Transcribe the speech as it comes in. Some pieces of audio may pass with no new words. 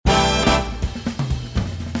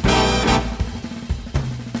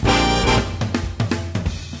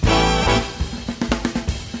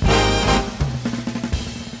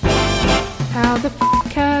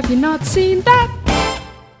not seen that?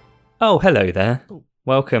 Oh, hello there.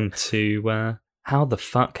 Welcome to How the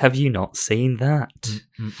Fuck Have You Not Seen That?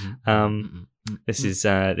 This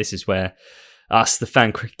is where us, the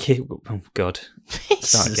fan cricket. Oh God,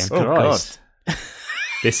 start again. Oh God.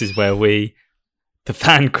 This is where we, the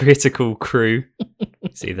fan critical crew.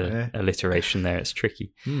 See the alliteration there; it's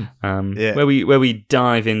tricky. Where we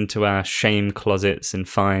dive into our shame closets and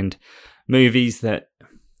find movies that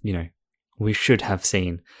we should have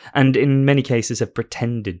seen, and in many cases have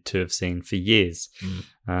pretended to have seen for years.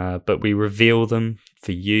 But we reveal them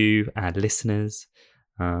for you, our listeners,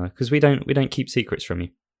 because we don't keep secrets from you.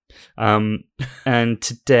 And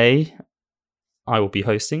today I will be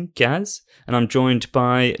hosting Gaz, and I'm joined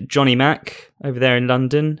by Johnny Mac over there in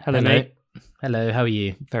London. Hello, mate. Hello, how are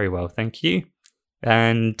you? Very well, thank you.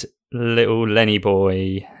 And little Lenny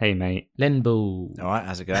boy. Hey, mate. Lenbo. All right,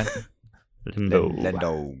 how's it going?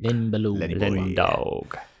 Lendog.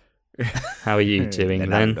 Lendog. How are you doing,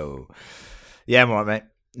 Len? Yeah, I'm all right, mate.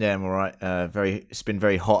 Yeah, I'm all right. It's been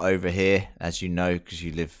very hot over here, as you know, because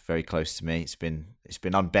you live very close to me. It's been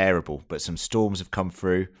unbearable, but some storms have come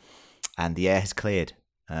through, and the air has cleared.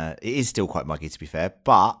 It is still quite muggy, to be fair,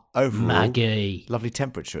 but overall, lovely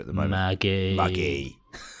temperature at the moment. Muggy.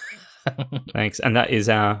 Thanks. And that is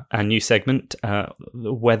our new segment,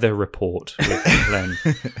 the weather report with Len.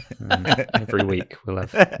 Every week we'll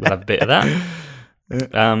have a bit of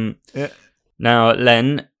that. Now,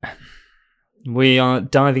 Len, we are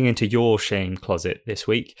diving into your shame closet this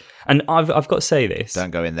week, and I've got to say this: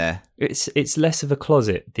 don't go in there. It's less of a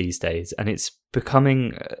closet these days, and it's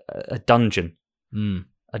becoming a dungeon.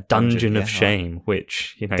 A dungeon of shame,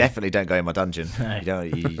 which definitely don't go in my dungeon. You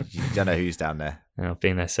don't know who's down there. I've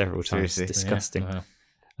been there several times. Seriously? It's disgusting.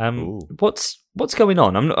 Yeah. What's going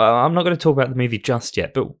on? I'm not going to talk about the movie just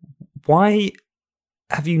yet, but why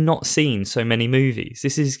have you not seen so many movies?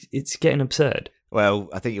 It's getting absurd. Well,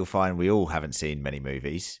 I think you'll find we all haven't seen many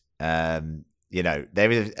movies. There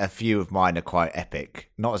is a few of mine are quite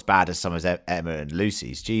epic, not as bad as some of Emma and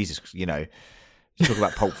Lucy's. Jesus, you're talking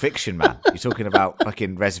about Pulp Fiction, man. You're talking about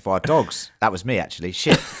fucking Reservoir Dogs. That was me, actually.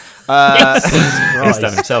 Shit. He's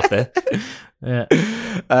done himself there. Yeah.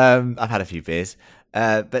 I've had a few beers.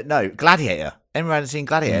 But no, Gladiator. Anyone hadn't seen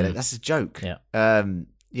Gladiator? That's a joke. Yeah.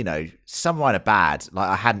 Some of mine are bad. Like,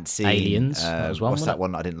 I hadn't seen... Aliens. That was one, what's that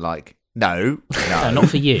one that I didn't like? No. Not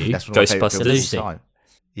for you. That's one of my favourite Ghostbusters. films of all time.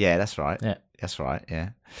 Yeah, that's right. Yeah. That's right, yeah.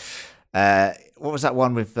 What was that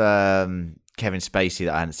one with... Kevin Spacey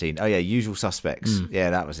that I hadn't seen. Oh yeah, Usual Suspects.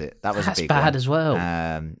 Yeah, that was it. That's a big bad one. as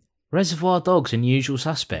well. Reservoir Dogs and Usual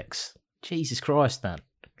Suspects. Jesus Christ, man.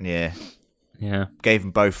 Yeah. Gave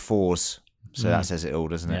them both 4s, so that says it all,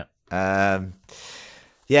 doesn't it?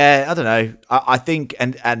 Yeah. I don't know. I think,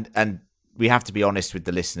 and we have to be honest with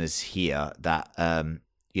the listeners here that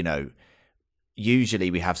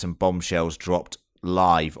usually we have some bombshells dropped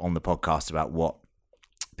live on the podcast about what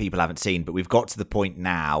people haven't seen, but we've got to the point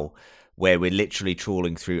now where we're literally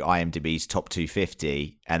trawling through IMDb's top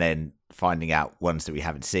 250 and then finding out ones that we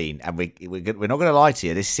haven't seen. And we're not going to lie to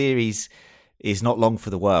you. This series is not long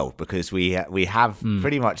for the world because we have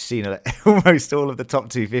pretty much seen almost all of the top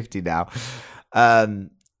 250 now.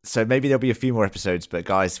 So maybe there'll be a few more episodes, but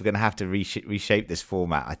guys, we're going to have to reshape this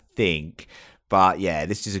format, I think. But yeah,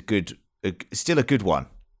 this is still a good one.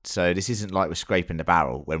 So this isn't like we're scraping the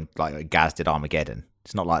barrel when like Gaz did Armageddon.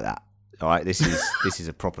 It's not like that. All right, this is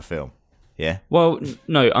a proper film. Yeah. Well,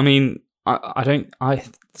 no, I mean, I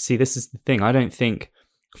see. This is the thing. I don't think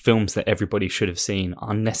films that everybody should have seen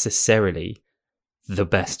are necessarily the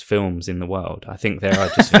best films in the world. I think there are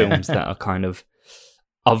just films that are kind of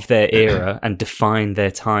their era and define their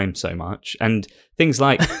time so much. And things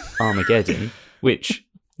like Armageddon, which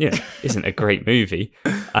isn't a great movie,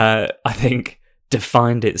 I think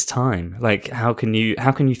defined its time. Like, how can you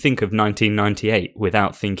think of 1998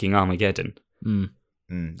 without thinking Armageddon?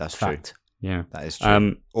 That's Fact. true. Yeah, that is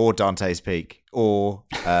true. Or Dante's Peak, or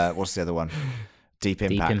what's the other one? Deep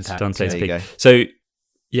Impact. Dante's there you Peak. go. So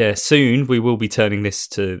yeah, soon we will be turning this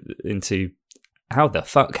into how the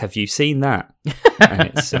fuck have you seen that? And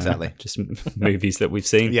it's Exactly. just movies that we've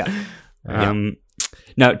seen. Yeah.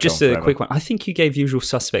 Now, just Gone a forever. quick one. I think you gave Usual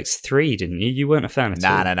Suspects 3, didn't you? You weren't a fan at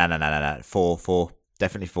all. No. 4.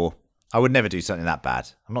 Definitely 4. I would never do something that bad.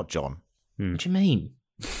 I'm not John. What do you mean?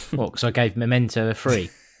 What, because I gave Memento a 3?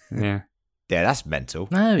 Yeah. Yeah, that's mental.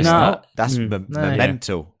 No, it's not. That's No.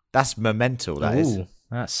 mental. That's momental, that is. Ooh,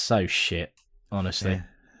 that's so shit, honestly.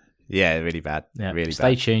 Yeah, really bad. Yeah. Really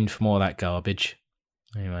Stay bad. tuned for more of that garbage.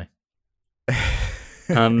 Anyway.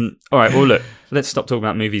 All right, well, look, let's stop talking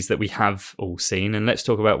about movies that we have all seen, and let's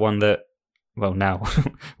talk about one that, well, now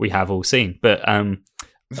we have all seen. But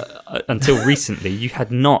until recently, you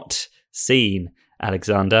had not seen,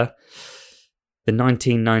 Alexander, the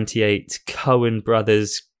 1998 Coen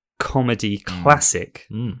Brothers comedy classic.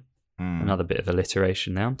 Another bit of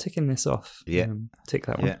alliteration now. I'm ticking this off. Yeah. Tick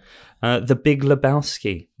that one. Yeah. The Big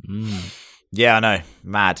Lebowski. Yeah, I know.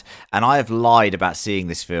 Mad. And I have lied about seeing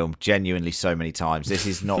this film genuinely so many times. This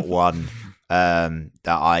is not one that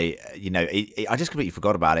I just completely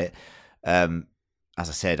forgot about it. As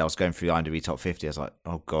I said, I was going through the IMDb Top 50. I was like,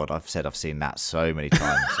 oh, God, I've seen that so many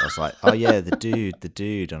times. I was like, oh, yeah, the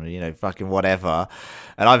dude, and, fucking whatever.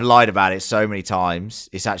 And I've lied about it so many times.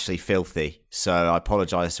 It's actually filthy. So I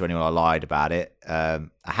apologise to anyone I lied about it. I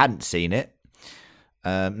hadn't seen it.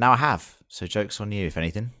 Now I have. So joke's on you, if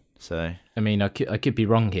anything. So I mean, I could be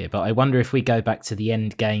wrong here, but I wonder if we go back to the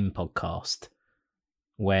Endgame podcast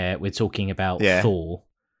where we're talking about Thor,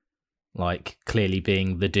 like clearly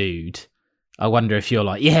being the dude. I wonder if you're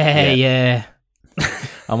like, yeah.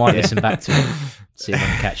 I might listen back to it, see if I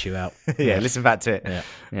can catch you out. Listen back to it.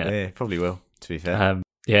 Yeah, probably will, to be fair.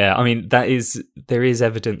 I mean, there is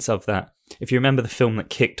evidence of that. If you remember the film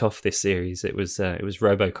that kicked off this series, it was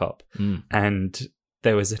RoboCop, and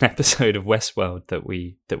there was an episode of Westworld that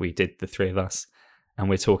we did, the three of us, and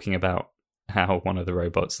we're talking about how one of the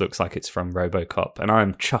robots looks like it's from RoboCop, and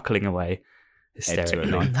I'm chuckling away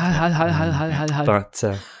hysterically. But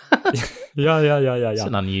yeah. It's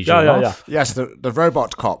an unusual laugh. Yes, the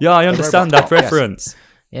robot cop. Yeah, I understand that reference.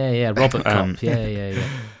 Yes. Yeah, Robert Cop. Yeah.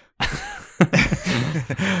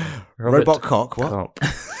 Robot cock. What?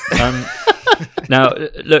 Now,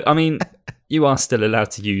 look, I mean, you are still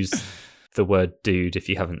allowed to use the word dude if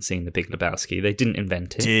you haven't seen The Big Lebowski. They didn't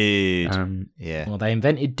invent it. Dude. Yeah. Well, they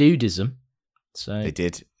invented dudism. So they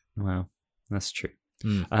did. Well, that's true.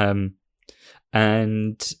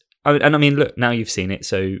 And I mean, look, now you've seen it,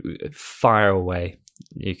 so fire away.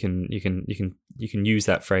 You can use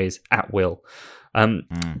that phrase at will.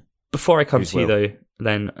 Before I come to you though,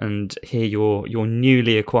 Len, and hear your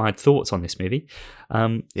newly acquired thoughts on this movie,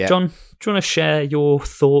 John, do you want to share your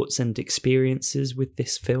thoughts and experiences with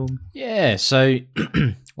this film? Yeah. So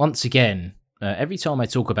once again, every time I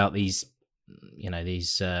talk about these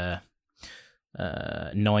 90s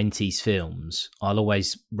films, I'll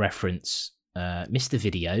always reference Mr.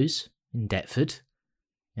 Videos in Deptford,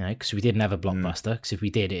 because we didn't have a Blockbuster, because if we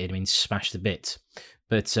did, it'd have been smashed to bits.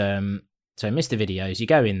 But so Mr. Videos, you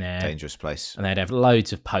go in there, dangerous place, and they'd have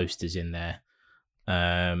loads of posters in there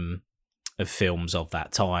of films of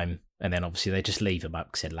that time, and then obviously they just leave them up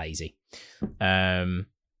because they're lazy. And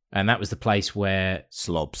that was the place where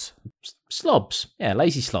slobs,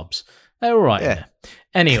 lazy slobs. They're all right. Yeah.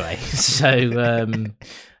 Anyway, so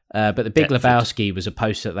but the Big Lebowski was a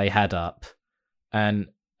poster that they had up, and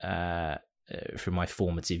from my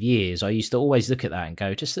formative years, I used to always look at that and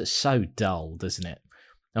go, just that's so dull, doesn't it?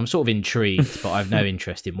 I'm sort of intrigued, but I've no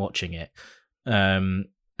interest in watching it. And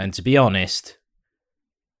to be honest,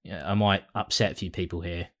 I might upset a few people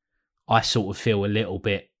here. I sort of feel a little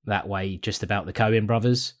bit that way just about the Coen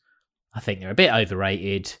brothers. I think they're a bit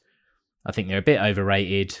overrated.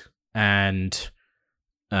 And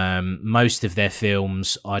most of their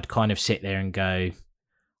films, I'd kind of sit there and go,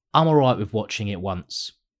 I'm all right with watching it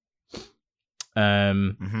once.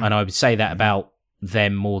 And I would say that about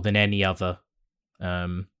them more than any other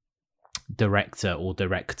director or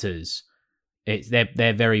directors.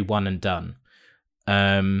 They're very one and done.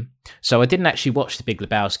 So I didn't actually watch The Big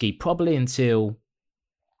Lebowski probably until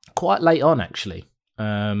quite late on, actually.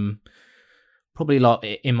 Probably like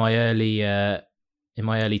in my early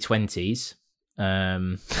 20s.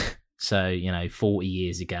 So 40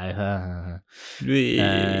 years ago.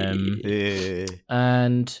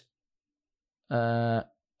 And I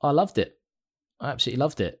loved it. I absolutely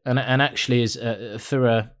loved it. And actually, as for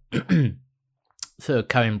a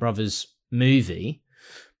Coen Brothers movie,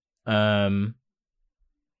 I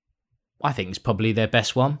think it's probably their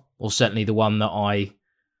best one, or certainly the one that I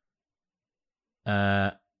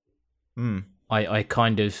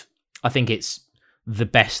think it's the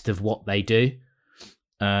best of what they do.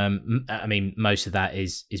 I mean, most of that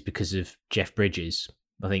is because of Jeff Bridges.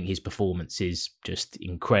 I think his performance is just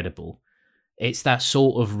incredible. It's that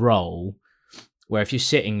sort of role where if you're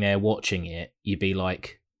sitting there watching it, you'd be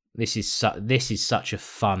like, this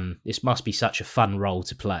must be such a fun role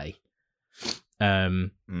to play.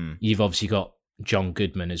 You've obviously got John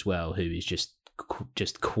Goodman as well, who is just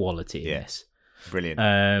quality in this.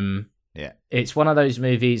 Brilliant. It's one of those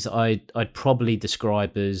movies I'd probably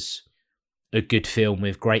describe as a good film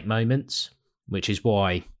with great moments, which is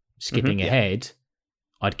why, skipping ahead,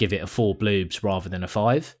 I'd give it a 4 bloobs rather than a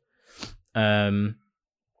 5.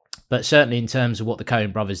 But certainly in terms of what the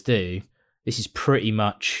Coen brothers do, this is pretty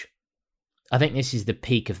much. I think this is the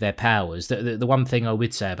peak of their powers. The one thing I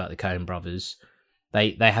would say about the Coen brothers,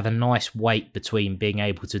 they have a nice weight between being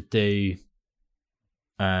able to do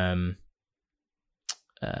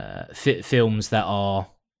films that are,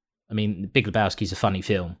 I mean, Big Lebowski's a funny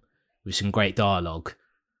film with some great dialogue,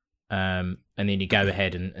 and then you go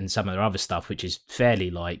ahead and some of their other stuff, which is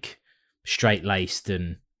fairly like straight-laced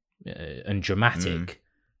and dramatic.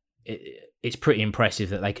 It's pretty impressive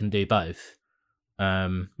that they can do both.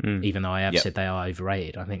 Even though I have said they are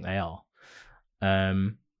overrated, I think they are.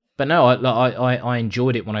 But no, I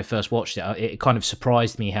enjoyed it when I first watched it. It kind of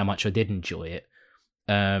surprised me how much I did enjoy it.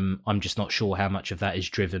 I'm just not sure how much of that is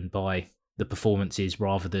driven by the performances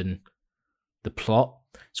rather than the plot.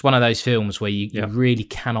 It's one of those films where you really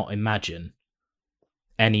cannot imagine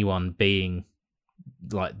anyone being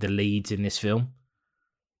like the leads in this film.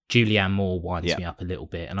 Julianne Moore winds me up a little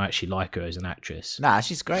bit, and I actually like her as an actress. Nah,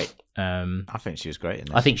 she's great. I think she was great in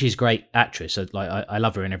this. I think she's a great actress. I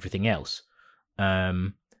love her in everything else.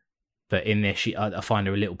 But in this, I find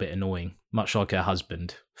her a little bit annoying, much like her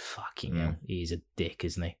husband. Fucking hell, he's a dick,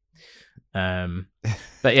 isn't he?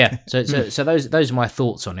 But yeah, so those are my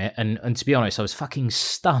thoughts on it. And to be honest, I was fucking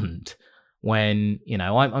stunned when, you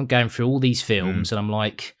know, I'm going through all these films and I'm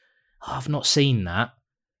like, oh, I've not seen that.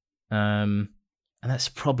 And that's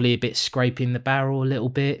probably a bit scraping the barrel a little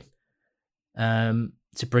bit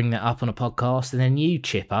to bring that up on a podcast. And then you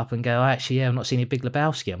chip up and go, actually, I've not seen a Big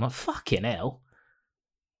Lebowski. I'm like, fucking hell.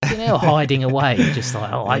 You know, hiding away, just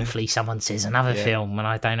like, hopefully someone says another film and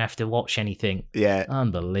I don't have to watch anything. Yeah.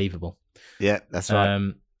 Unbelievable. Yeah, that's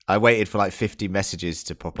right. I waited for like 50 messages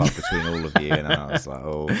to pop up between all of you, and I was like,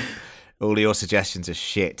 oh, all your suggestions are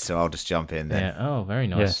shit, so I'll just jump in then. Yeah. Oh, very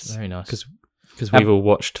nice. Yes, very nice. Because we've all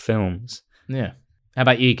watched films. Yeah. How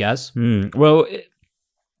about you, Gaz? Well,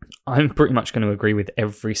 I'm pretty much going to agree with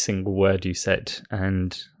every single word you said,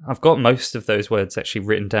 and I've got most of those words actually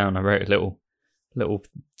written down. I wrote a little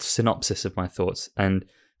synopsis of my thoughts, and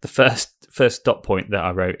the first dot point that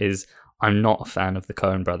I wrote is, I'm not a fan of the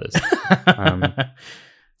Coen brothers.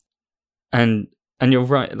 And you're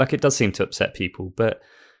right, like, it does seem to upset people, but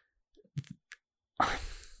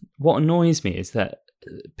what annoys me is that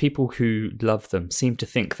people who love them seem to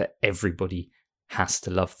think that everybody has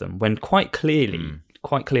to love them, when quite clearly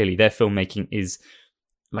their filmmaking is,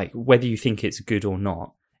 like, whether you think it's good or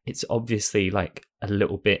not, it's obviously like a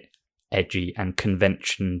little bit edgy and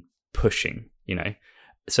convention pushing, you know.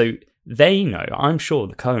 So they know, I'm sure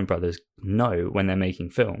the Coen brothers know when they're making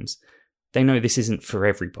films, they know this isn't for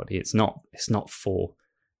everybody. It's not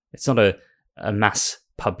a mass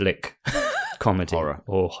public comedy horror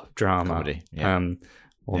or drama comedy,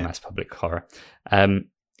 mass public horror.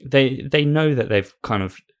 They know that they've kind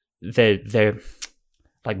of they're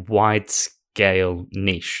like wide scale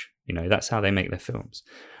niche, you know, that's how they make their films.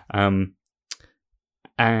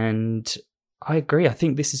 And I agree. I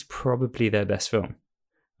think this is probably their best film.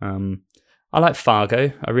 I like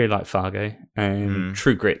Fargo. I really like Fargo. And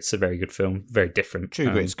True Grit's a very good film. Very different.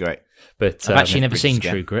 True Grit's great. But I've actually never seen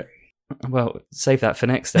True Grit. Well, save that for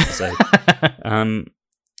next episode.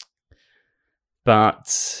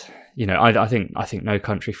 But you know, I think No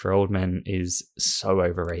Country for Old Men is so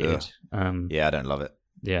overrated. Yeah, I don't love it.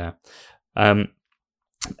 Yeah.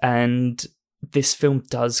 And this film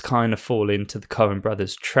does kind of fall into the Coen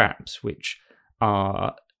brothers' traps, which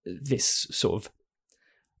are this sort of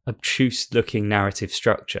obtuse-looking narrative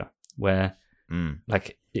structure where,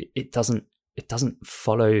 like, it doesn't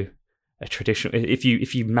follow a traditional. If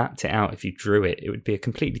you mapped it out, if you drew it, it would be a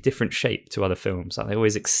completely different shape to other films. Like, they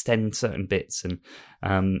always extend certain bits,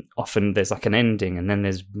 and often there's like an ending, and then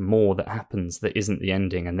there's more that happens that isn't the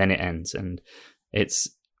ending, and then it ends, and it's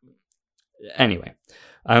anyway.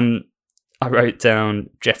 I wrote down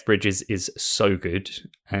Jeff Bridges is so good,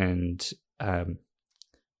 and I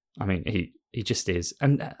mean, he just is.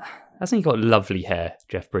 And hasn't he got lovely hair,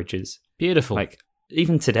 Jeff Bridges? Beautiful. Like,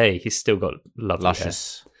 even today, he's still got lovely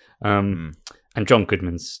luscious hair. And John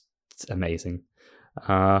Goodman's amazing.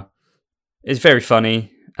 It's very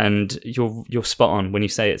funny, and you're spot on when you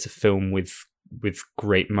say it's a film with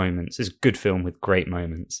great moments. It's a good film with great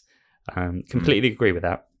moments. Completely agree with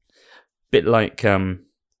that. Bit like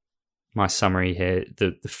my summary here,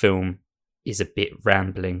 the film is a bit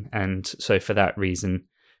rambling, and so for that reason,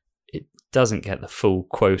 it doesn't get the full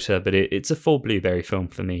quota, but it's a full Blueberry film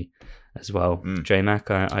for me as well.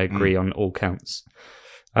 J-Mac, I agree on all counts.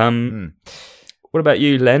 What about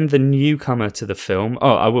you, Len, the newcomer to the film?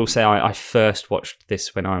 Oh, I will say I first watched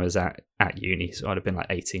this when I was at uni, so I'd have been like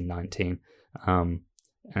 18, 19.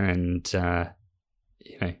 And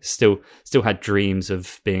you know, still had dreams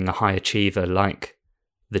of being a high achiever like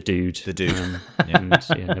the dude. And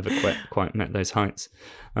never quite met those heights.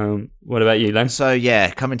 What about you, Len? So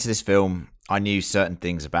coming to this film, I knew certain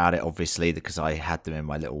things about it, obviously, because I had them in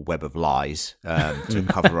my little web of lies to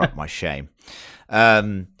cover up my shame.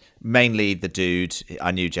 Mainly the dude.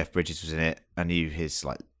 I knew Jeff Bridges was in it. I knew his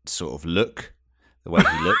like sort of look, the way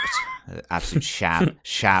he looked, absolute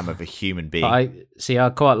sham of a human being. I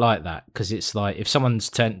quite like that, because it's like if someone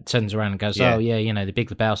turns around and goes, "Oh yeah, the Big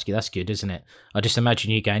Lebowski, that's good, isn't it?" I just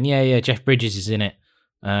imagine you going, "Yeah, Jeff Bridges is in it,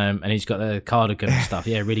 and he's got the cardigan and stuff.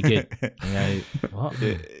 Yeah, really good." You know, what?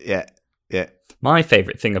 Yeah. My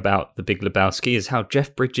favourite thing about the Big Lebowski is how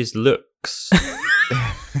Jeff Bridges looks.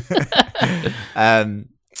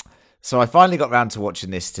 So I finally got round to watching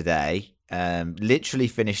this today. Literally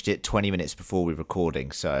finished it 20 minutes before we were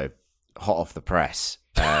recording, so hot off the press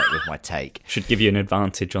with my take. Should give you an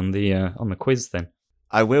advantage on the quiz then.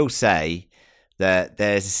 I will say that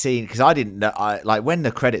there's a scene, because I didn't know, like when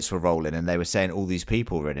the credits were rolling and they were saying all these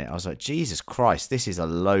people were in it, I was like, Jesus Christ, this is a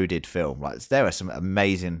loaded film. Like there are some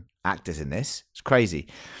amazing actors in this. It's crazy.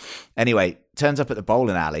 Anyway, turns up at the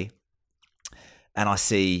bowling alley and I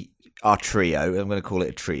see our trio, I'm going to call it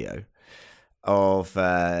a trio, of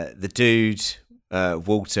the dude,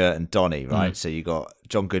 Walter and Donnie, right? So you got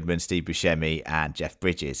John Goodman, Steve Buscemi, and Jeff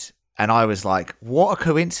Bridges. And I was like, what a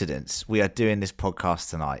coincidence we are doing this podcast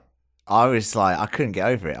tonight. I was like, I couldn't get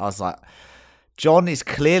over it. I was like, John is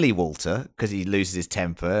clearly Walter because he loses his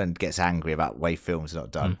temper and gets angry about the way films are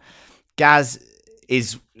not done. Gaz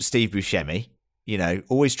is Steve Buscemi,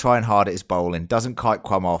 always trying hard at his bowling, doesn't quite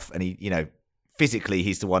come off, and he, physically,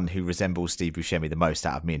 he's the one who resembles Steve Buscemi the most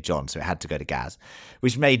out of me and John, so it had to go to Gaz,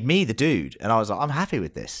 which made me the dude. And I was like, I'm happy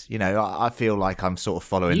with this. I feel like I'm sort of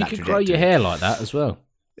following that trajectory. You could grow your hair like that as well.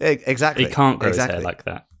 Exactly. He can't grow his hair like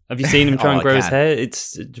that. Have you seen him try and grow his hair?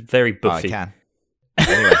 It's very buffy. I can.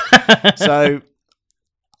 Anyway, so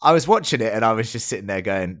I was watching it and I was just sitting there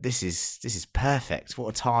going, this is perfect. What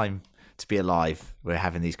a time to be alive. We're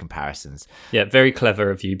having these comparisons. Yeah, very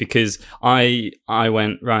clever of you, because I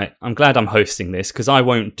went, right, I'm glad I'm hosting this, because I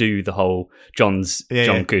won't do the whole John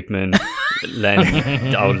Goodman,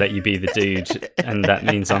 Len, I'll let you be the dude, and that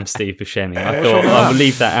means I'm Steve Buscemi. I thought I will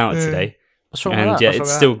leave that out today. What's wrong with that? Yeah,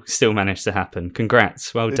 it's still managed to happen.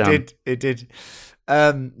 Congrats, well done. It did.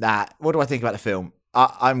 What do I think about the film?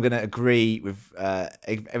 I'm going to agree with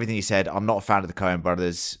everything you said. I'm not a fan of the Coen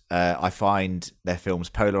brothers. I find their films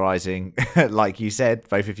polarizing, like you said,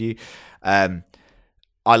 both of you. I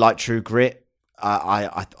like True Grit.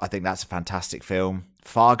 I think that's a fantastic film.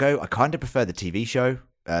 Fargo, I kind of prefer the TV show,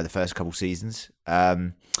 the first couple seasons.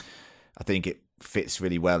 I think it fits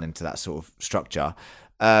really well into that sort of structure.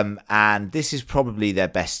 And this is probably their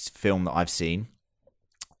best film that I've seen.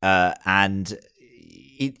 And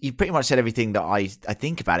you pretty much said everything that I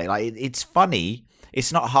think about it. Like it's funny.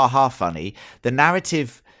 It's not ha-ha funny. The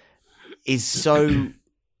narrative is so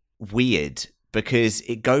weird because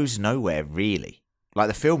it goes nowhere really. Like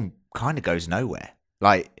the film kind of goes nowhere.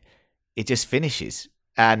 Like it just finishes.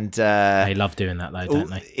 And they love doing that though,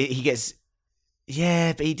 don't they?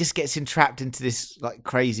 But he just gets entrapped into this like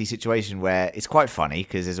crazy situation where it's quite funny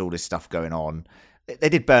because there's all this stuff going on. They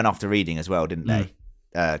did Burn After Reading as well, didn't they?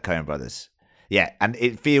 Coen brothers. Yeah, and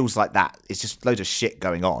it feels like that. It's just loads of shit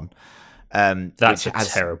going on. That's a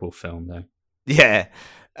terrible film, though. Yeah.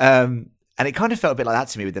 And it kind of felt a bit like that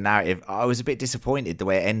to me with the narrative. I was a bit disappointed the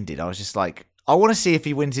way it ended. I was just like, I want to see if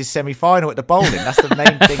he wins his semi-final at the bowling. That's the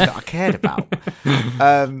main thing that I cared about.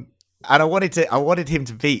 And I wanted him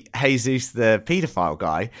to beat Jesus, the paedophile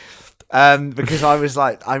guy, because I was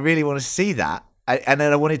like, I really want to see that. And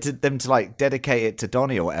then I wanted them to like dedicate it to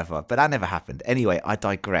Donnie or whatever, but that never happened. Anyway, I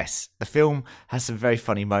digress. The film has some very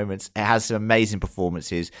funny moments. It has some amazing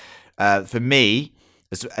performances. For me,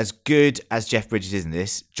 as good as Jeff Bridges is in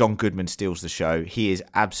this, John Goodman steals the show. He is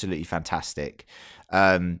absolutely fantastic.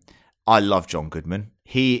 I love John Goodman.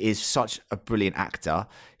 He is such a brilliant actor.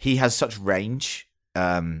 He has such range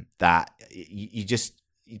that you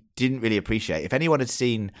didn't really appreciate. If anyone had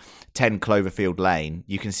seen 10 Cloverfield Lane,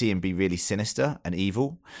 you can see him be really sinister and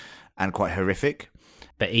evil and quite horrific.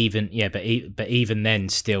 But even then,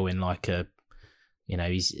 still in like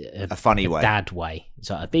he's a funny way, dad way. He's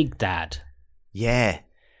like a big dad. Yeah.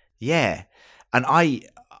 And I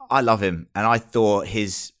love him, and I thought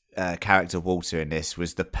his character Walter in this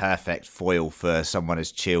was the perfect foil for someone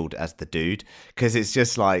as chilled as the dude, because it's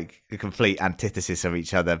just like a complete antithesis of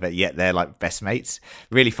each other, but yet they're like best mates.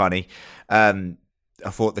 Really funny. I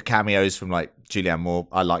thought the cameos from like Julianne Moore,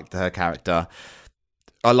 I liked her character.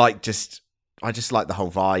 I just like the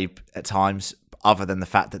whole vibe at times, other than the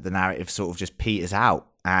fact that the narrative sort of just peters out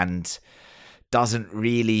and doesn't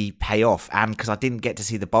really pay off. And because I didn't get to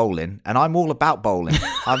see the bowling, and I'm all about bowling.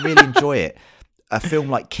 I really enjoy it. A film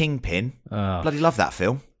like Kingpin, bloody love that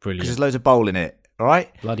film. Brilliant. Because there's loads of bowling in it, all right?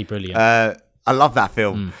 Bloody brilliant. I love that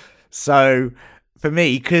film. So for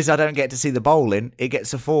me, because I don't get to see the bowling, it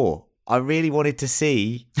gets a 4. I really wanted to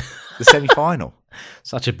see the semi-final.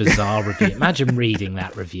 Such a bizarre review. Imagine reading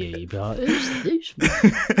that review. You'd be like,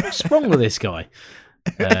 what's wrong with this guy?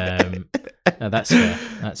 No, that's fair.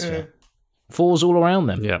 That's fair. 4s all around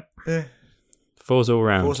them. Yeah. 4s all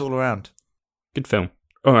around. 4s all around. Good film.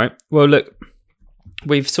 All right. Well, look,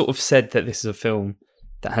 we've sort of said that this is a film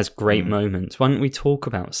that has great moments. Why don't we talk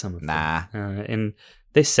about some of them? In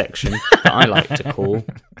this section that I like to call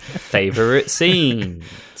Favourite Scenes.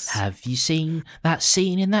 Have you seen that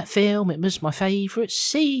scene in that film? It was my favourite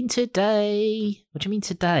scene today. What do you mean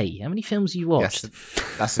today? How many films have you watched?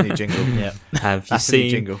 Yes, that's a new jingle. Yeah. Have you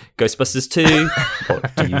seen Ghostbusters 2?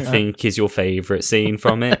 What do you think is your favourite scene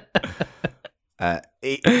from it?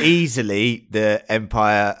 Easily the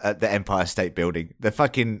Empire State Building. The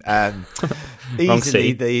fucking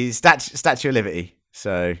easily the Statue of Liberty.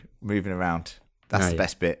 So moving around. That's the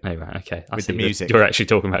best bit. Oh, right, okay. With the music. You're actually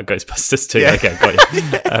talking about Ghostbusters 2. Yeah. Okay, got you.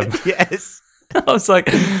 Yes. I was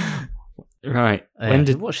like, right. When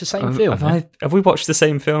did we watch the same film? Have we watched the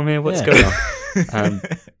same film here? What's going on?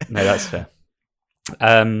 No, that's fair.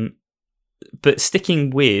 But sticking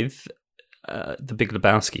with The Big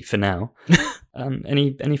Lebowski for now,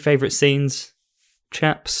 any favourite scenes,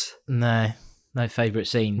 chaps? No favourite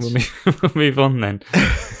scenes. We'll move on then.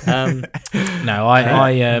 There's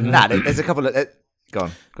a couple of. Go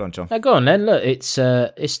on, John. No, go on then. Look,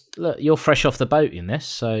 look. You're fresh off the boat in this,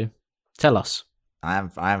 so tell us. I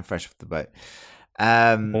am fresh off the boat.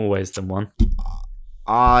 Always the one.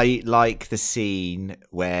 I like the scene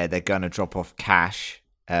where they're gonna drop off cash.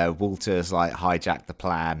 Walter's like hijacked the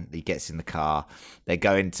plan. He gets in the car. They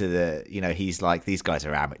go into the. He's like, these guys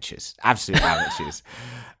are amateurs, absolute amateurs.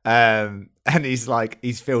 And he's like,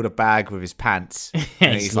 he's filled a bag with his pants,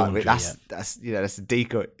 and he's laundry, like, that's the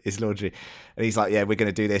decoy, his laundry, and he's like, yeah, we're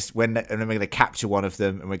gonna do this and then we're gonna capture one of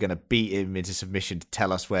them, and we're gonna beat him into submission to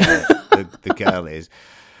tell us where the girl is.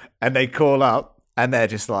 And they call up, and they're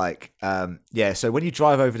just like, so when you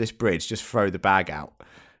drive over this bridge, just throw the bag out,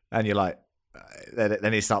 and you're like.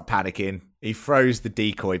 Then he starts panicking. He throws the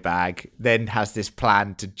decoy bag, then has this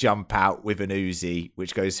plan to jump out with an Uzi,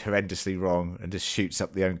 which goes horrendously wrong and just shoots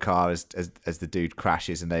up the own car as the dude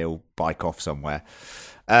crashes and they all bike off somewhere.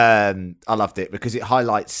 I loved it because it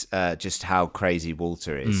highlights just how crazy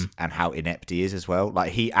Walter is and how inept he is as well.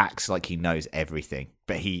 Like, he acts like he knows everything,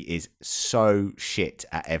 but he is so shit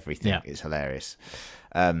at everything. Yeah. It's hilarious.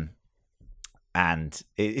 And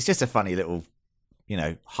it's just a funny little...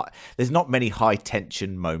 there's not many high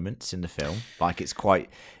tension moments in the film. Like, it's quite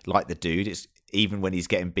like the dude. It's even when he's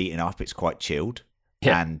getting beaten up, it's quite chilled,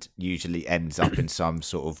 and usually ends up in some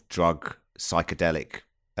sort of drug psychedelic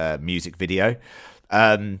music video.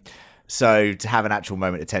 So to have an actual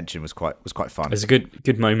moment of tension was quite fun. There's a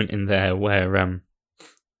good moment in there where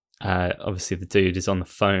obviously the dude is on the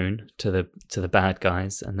phone to the bad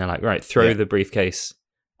guys, and they're like, right, throw the briefcase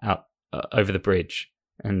out over the bridge.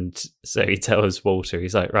 And so he tells Walter,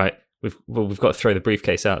 he's like, right, we've got to throw the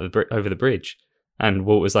briefcase out over the bridge. And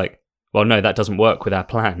Walter's like, well, no, that doesn't work with our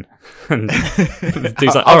plan. And the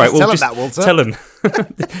dude's like, all right, well, just tell them.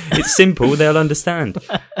 It's simple, they'll understand.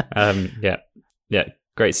 Yeah,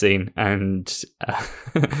 great scene. And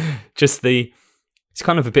just it's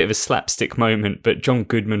kind of a bit of a slapstick moment, but John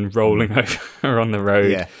Goodman rolling over on the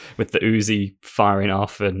road with the Uzi firing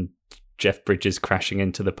off and Jeff Bridges crashing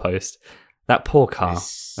into the post. That poor car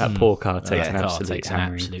takes an absolute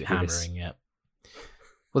hammering. Yeah.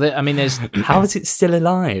 Well, there's how is it still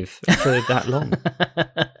alive for that long?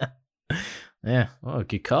 Yeah, a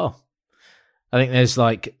good car. I think there's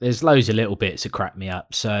loads of little bits that crack me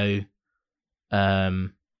up. So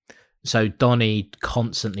Donnie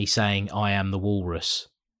constantly saying, "I am the walrus,"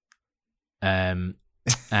 and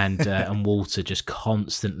Walter just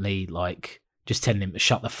constantly just telling him to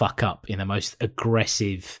shut the fuck up in the most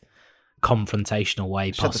aggressive, confrontational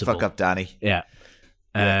way possible. Shut the fuck up, Danny. Yeah.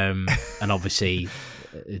 And obviously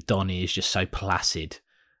Donnie is just so placid.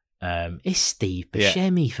 It's Steve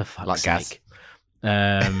Buscemi, for fuck's sake.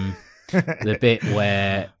 The bit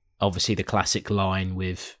where obviously the classic line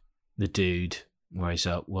with the dude where he's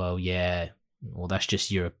like, well, that's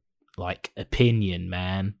just your opinion,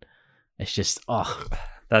 man. It's just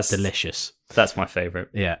that's delicious. That's my favorite.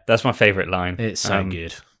 Yeah, that's my favorite line. It's so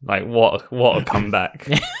good. What a comeback.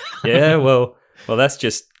 Yeah, well, that's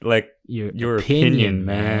just your opinion,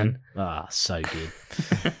 man. So good.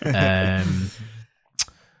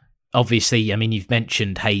 obviously, I mean, you've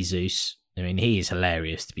mentioned Jesus. I mean, he is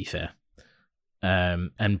hilarious, to be fair.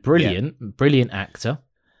 And brilliant actor.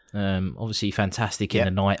 Obviously fantastic in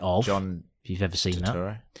The Night Of. John, if you've ever seen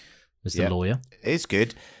Turturro. that, as the lawyer. It's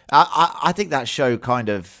good. I think that show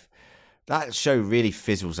really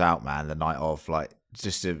fizzles out, man. The Night Of, like,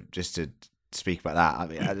 just to speak about that. I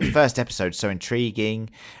mean, the first episode's so intriguing,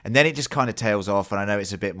 and then it just kind of tails off. And I know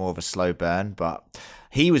it's a bit more of a slow burn, but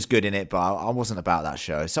he was good in it. But I wasn't about that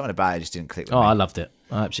show. Something about it just didn't click with me. I loved it.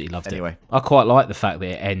 I absolutely loved it. Anyway, I quite like the fact that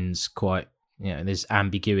it ends quite. There's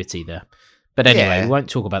ambiguity there. But anyway, we won't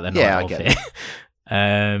talk about the Night Of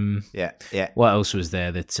here. What else was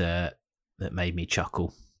there that made me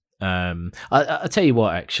chuckle? I'll tell you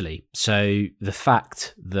what, actually. So the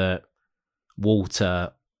fact that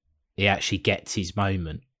Walter, he actually gets his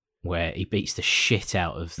moment where he beats the shit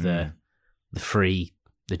out of the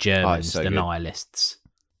Germans, the nihilists.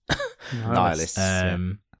 Nihilists.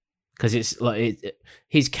 Because it's like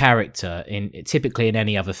his character typically in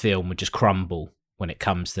any other film would just crumble when it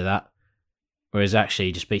comes to that, whereas actually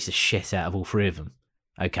he just beats the shit out of all three of them.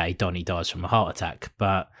 Okay, Donnie dies from a heart attack,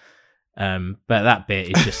 but that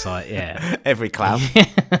bit is just like every clown.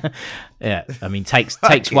 Yeah, I mean takes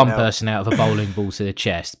one person out of a bowling ball to the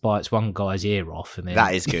chest, bites one guy's ear off, and then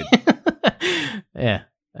that is good. Yeah,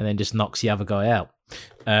 and then just knocks the other guy out.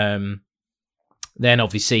 Then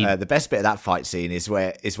obviously the best bit of that fight scene is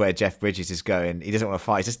where Jeff Bridges is going. He doesn't want to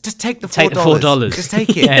fight. Just take the $4. Take the $4. Just take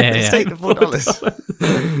it. Take the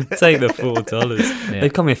 $4. Take the $4.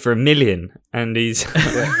 They've come here for $1 million, and he's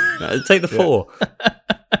take the 4.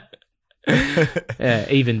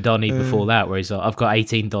 Even Donnie before that, where he's like, "I've got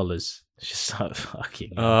 $18." It's just so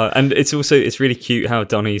fucking. And it's really cute how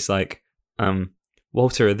Donnie's like,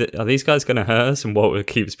 Walter, are these guys going to hurt us? And Walter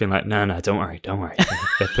keeps being like, no, don't worry.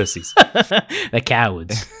 They're pussies. They're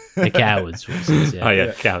cowards. They're cowards. Oh,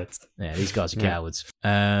 yeah, cowards. Yeah, these guys are cowards.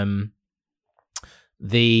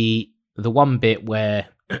 The one bit where,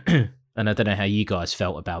 and I don't know how you guys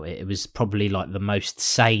felt about it, it was probably like the most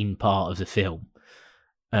sane part of the film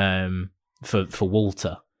for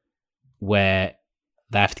Walter, where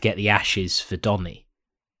they have to get the ashes for Donnie,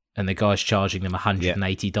 and the guy's charging them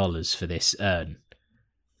 $180 for this urn.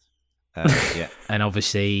 And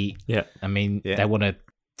obviously, I mean, they want to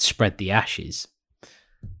spread the ashes.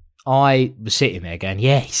 I was sitting there going,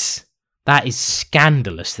 yes, that is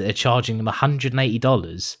scandalous that they're charging them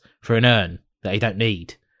 $180 for an urn that they don't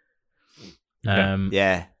need. And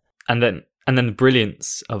then the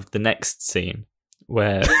brilliance of the next scene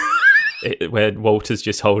where where Walter's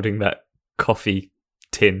just holding that coffee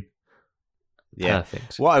tin.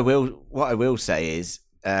 Perfect. What I will say is,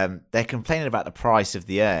 they're complaining about the price of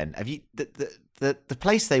the urn. Have you the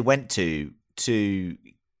place they went to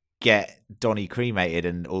get Donnie cremated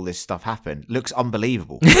and all this stuff happened looks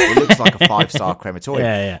unbelievable. It looks like a 5-star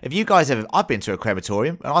crematorium. If you guys I've been to a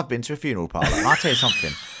crematorium and I've been to a funeral parlour, and I'll tell you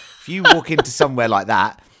something, if you walk into somewhere like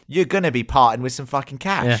that, you're gonna be parting with some fucking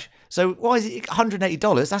cash. So why is it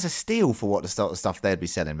 $180? That's a steal for what the sort of stuff they'd be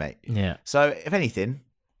selling, mate. So if anything,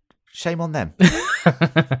 shame on them.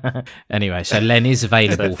 Anyway, so Len is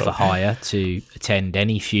available for hire to attend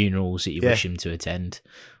any funerals that you wish him to attend,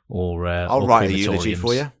 or I'll write a eulogy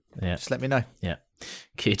for you. Just let me know.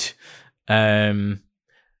 Good. I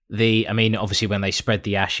mean, obviously when they spread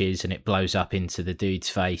the ashes and it blows up into the dude's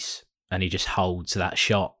face, and he just holds that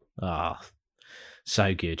shot.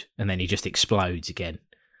 So good. And then he just explodes again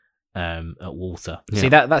at Walter. See,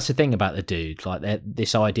 that's the thing about the dude. Like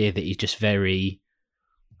this idea that he's just very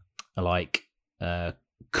like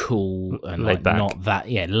cool and laid like back. Not that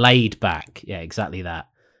laid back. Yeah, exactly that.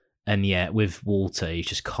 And with Walter, he's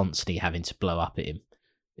just constantly having to blow up at him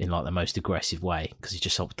in like the most aggressive way, because he's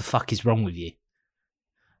just like, what the fuck is wrong with you?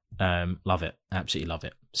 Love it. Absolutely love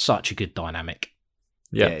it. Such a good dynamic.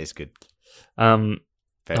 Yeah, it's good. I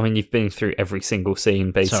mean, you've been through every single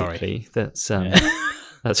scene basically. Sorry.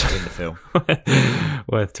 That's in the film.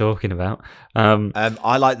 Worth talking about.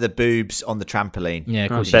 I like the boobs on the trampoline. Yeah,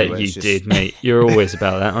 of course I bet you did, mate. You're always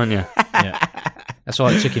about that, aren't you? That's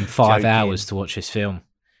why it took him 5 hours to watch this film.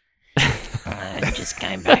 I just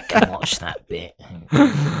came back and watched that bit.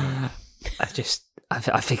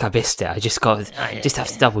 I think I missed it. I just have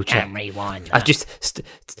to double check. Rewind.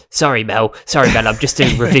 Sorry, Mel. I'm just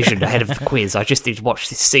doing revision ahead of the quiz. I just need to watch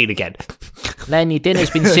this scene again. Len, your dinner's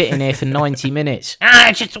been sitting there for 90 minutes.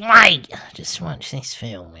 Just wait. Just watch this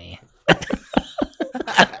film here.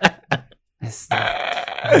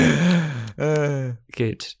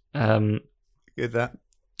 Good. Good that.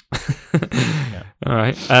 All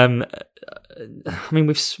right. I mean,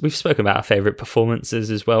 we've spoken about our favourite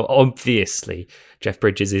performances as well. Obviously, Jeff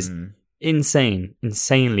Bridges is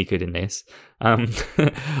insanely good in this. I'll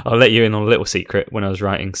let you in on a little secret. When I was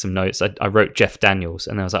writing some notes, I wrote Jeff Daniels,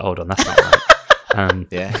 and I was like, hold on, that's not right.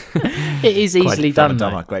 Yeah, it is easily done.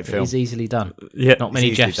 Great film. It is easily done. Yeah, not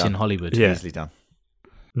many Jeffs in Hollywood. Yeah. Easily done.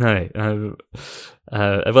 No,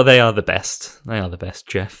 well, they are the best. They are the best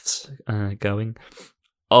Jeffs going.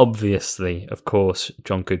 Obviously, of course,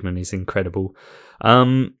 John Goodman is incredible.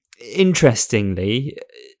 Interestingly,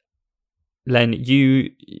 Len,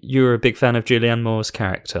 you're a big fan of Julianne Moore's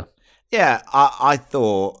character. Yeah, I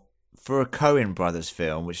thought for a Coen Brothers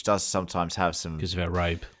film, which does sometimes have some because of her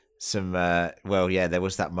robe. There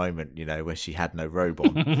was that moment, where she had no robe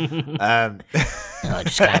on.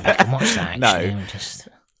 Just go back and watch that. Actually.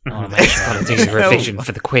 No, I want to make sure I do revision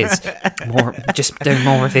for the quiz. Just do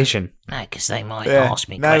more revision. No, because they might ask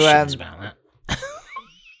me questions about that.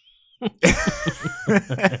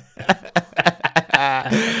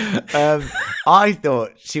 I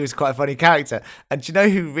thought she was quite a funny character, and do you know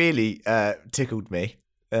who really tickled me?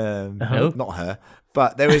 Not her.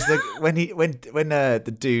 But there was when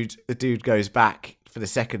the dude goes back for the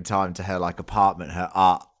second time to her apartment, her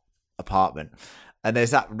art apartment, and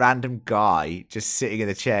there's that random guy just sitting in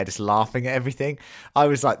a chair, just laughing at everything. I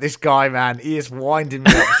was like, this guy, man, he is winding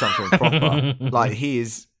me up something proper. Like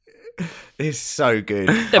he's so good.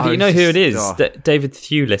 Yeah, but you know who it is? David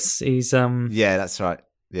Thewlis. He's yeah, that's right.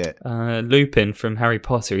 Yeah, Lupin from Harry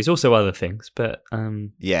Potter. He's also other things, but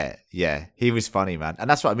yeah, he was funny, man, and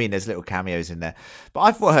that's what I mean. There's little cameos in there, but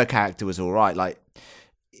I thought her character was all right. Like,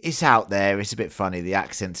 it's out there, it's a bit funny, the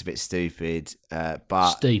accent's a bit stupid,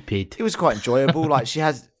 but it was quite enjoyable. Like, she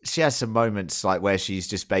has some moments like where she's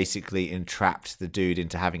just basically entrapped the dude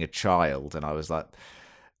into having a child, and I was like,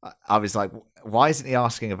 why isn't he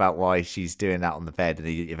asking about why she's doing that on the bed? And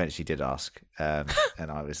he eventually did ask, and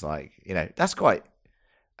I was like, that's quite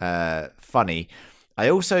funny. I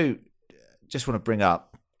also just want to bring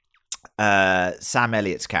up Sam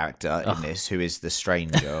Elliott's character in this, who is the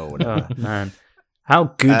stranger or whatever. Oh, man,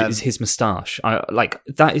 how good is his moustache?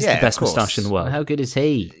 That is the best moustache in the world. How good is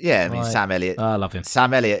he? Yeah, I mean, Sam Elliott. I love him.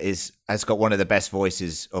 Sam Elliott has got one of the best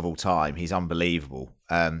voices of all time. He's unbelievable,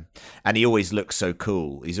 and he always looks so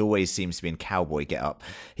cool. He always seems to be in cowboy getup.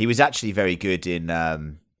 He was actually very good in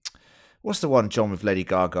what's the one, John, with Lady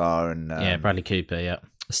Gaga and Bradley Cooper. Yeah.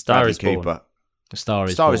 A Star is Born. A Star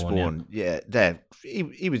is Born. Yeah, there.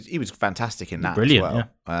 He was fantastic in that. Brilliant, as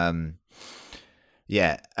well.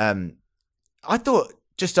 Yeah. I thought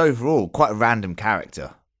just overall quite a random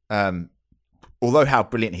character. Although how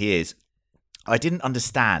brilliant he is, I didn't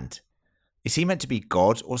understand. Is he meant to be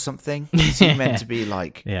God or something? Is he meant to be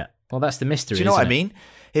like? Yeah. Well, that's the mystery. Do you know what I mean?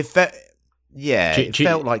 It felt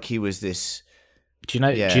like he was this. Do you know?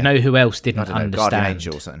 Yeah, do you know who else didn't understand? Guardian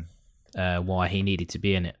Angel or something. Why he needed to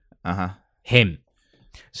be in it? Him.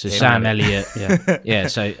 So Sam Elliott. Yeah.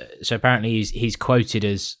 So apparently he's quoted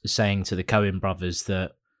as saying to the Coen brothers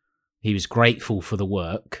that he was grateful for the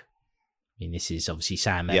work. I mean, this is obviously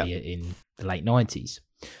Sam Elliott in the late 90s.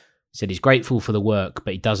 He said he's grateful for the work,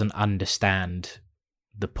 but he doesn't understand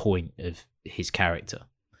the point of his character.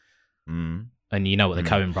 Mm. And you know what the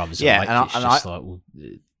Coen brothers are like. It's just like, well,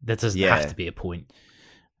 there doesn't have to be a point.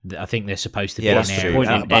 I think they're supposed to be an area. Point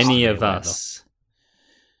in any of us.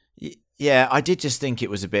 Yeah, I did just think it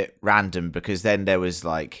was a bit random, because then there was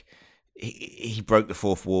like, he broke the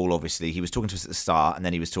fourth wall, obviously. He was talking to us at the start, and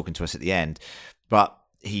then he was talking to us at the end. But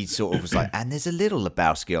he sort of was like, and there's a little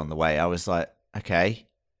Lebowski on the way. I was like, okay.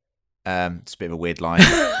 It's a bit of a weird line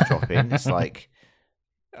to drop in. It's like,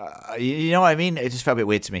 you know what I mean? It just felt a bit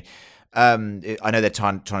weird to me. I know they're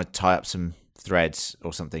trying to tie up some threads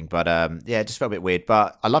or something, but it just felt a bit weird.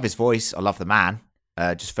 But I love his voice. I love the man.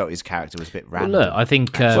 Just felt his character was a bit random. Well, look, I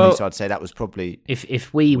think so I'd say that was probably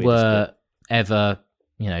if we were ever,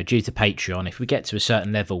 due to Patreon, if we get to a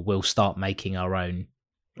certain level, we'll start making our own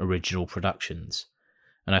original productions.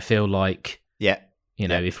 And I feel like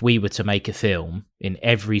if we were to make a film, in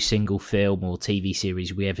every single film or TV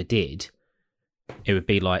series we ever did, it'd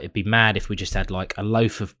be mad if we just had like a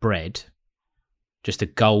loaf of bread, just a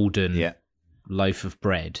golden loaf of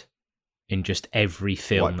bread in just every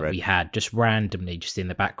film that we had, just randomly, just in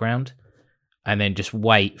the background, and then just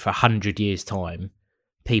wait for 100 years' time,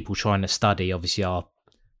 people trying to study, obviously, our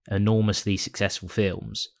enormously successful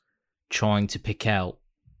films, trying to pick out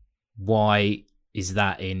what does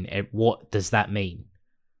that mean?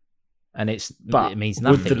 And it means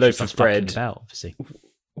nothing. Would the loaf of bread, obviously,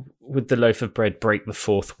 would the loaf of bread break the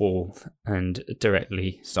fourth wall and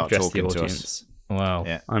directly start address talking the to audience? us? Well,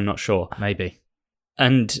 I'm not sure. Maybe.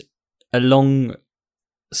 And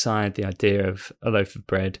alongside the idea of a loaf of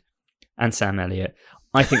bread and Sam Elliott,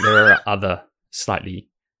 I think there are other slightly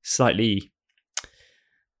slightly,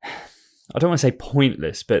 I don't want to say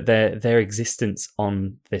pointless, but their existence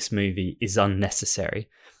on this movie is unnecessary.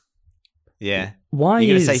 Yeah. Why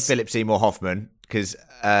you're going to say Philip Seymour Hoffman? Because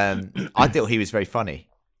I thought he was very funny,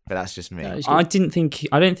 but that's just me. I don't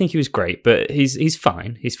think he was great, but he's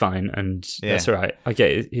fine. He's fine, and that's all right. I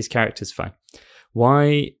get it. His character's fine.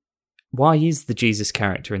 Why is the Jesus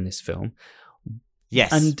character in this film?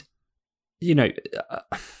 Yes, and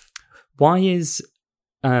why is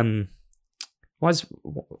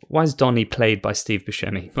Donnie played by Steve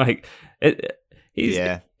Buscemi? Like,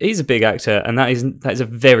 he's a big actor, and that is a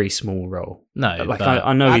very small role. No, like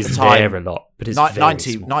I know he's there a lot, but it's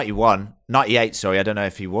 98. Sorry, I don't know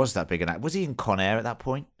if he was that big an actor. Was he in Con Air at that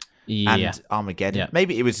point? Yeah. And Armageddon. Yeah.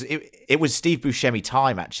 Maybe it was Steve Buscemi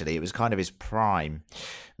time. Actually, it was kind of his prime.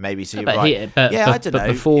 Maybe so. You're right. I don't know. But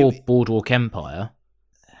before Boardwalk Empire,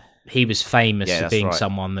 he was famous for being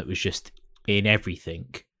someone that was just in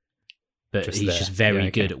everything. But he's just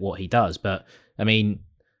very good at what he does. But I mean,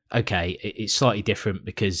 okay, it's slightly different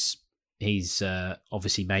because he's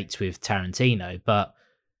obviously mates with Tarantino, but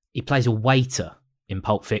he plays a waiter in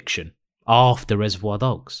Pulp Fiction after Reservoir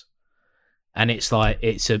Dogs, and it's like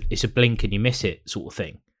it's a blink and you miss it sort of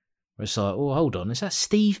thing. Where it's like, oh, hold on, is that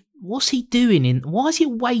Steve? What's he doing why is he a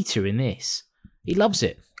waiter in this? He loves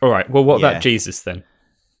it. All right. Well, what about Jesus then?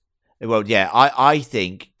 Well, yeah, I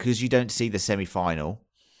think because you don't see the semi-final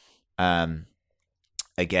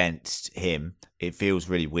against him, it feels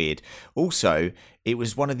really weird. Also, it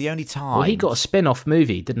was one of the only times. Well, he got a spin-off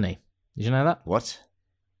movie, didn't he? Did you know that? What?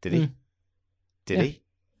 Did he? Did he?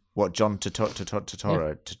 What, John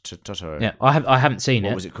Turturro? Yeah, I haven't seen it.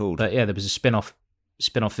 What was it called? But yeah, there was a spin-off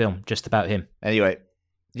film just about him. Anyway,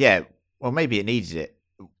 yeah. Well, maybe it needed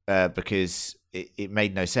it because it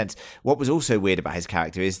made no sense. What was also weird about his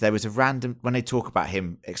character is there was a random when they talk about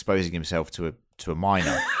him exposing himself to a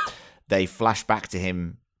minor, they flash back to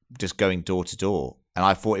him just going door to door. And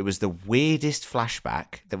I thought it was the weirdest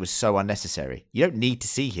flashback that was so unnecessary. You don't need to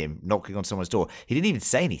see him knocking on someone's door. He didn't even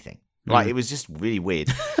say anything. Like, it was just really weird.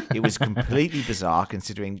 It was completely bizarre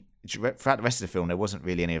considering throughout the rest of the film, there wasn't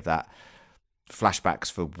really any of that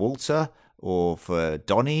flashbacks for Walter or for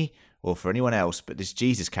Donnie or for anyone else, but this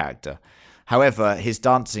Jesus character. However, his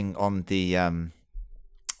dancing on the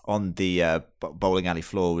bowling alley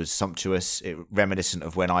floor was sumptuous, reminiscent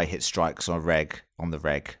of when I hit strikes on the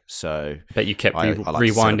reg. So, but you kept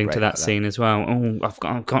rewinding to that scene as well. Oh, I've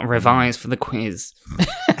got to revise for the quiz.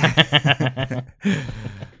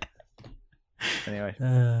 Anyway,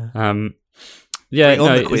 on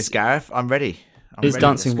the quiz, Gareth. I'm ready. His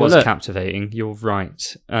dancing was captivating. You're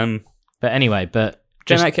right. But anyway,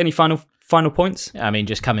 J-Mac, any final points? I mean,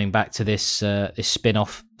 just coming back to this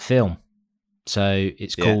spin-off film. So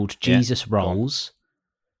it's called Jesus Rolls,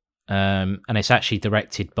 and it's actually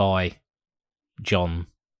directed by John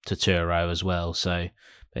Turturro as well. So,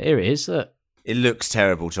 but here it is. It looks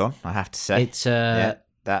terrible, John. I have to say. It's that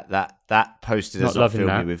poster does not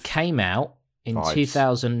fill me with. Came out in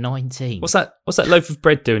 2019. What's that loaf of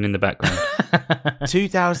bread doing in the background?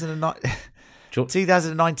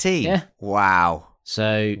 2019. Yeah. Wow.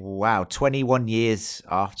 So 21 years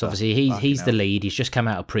after. So obviously he's the lead. He's just come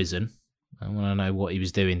out of prison. I want to know what he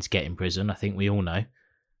was doing to get in prison. I think we all know.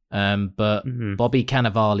 But Bobby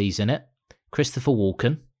Cannavale's in it. Christopher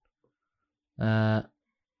Walken.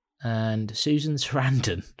 And Susan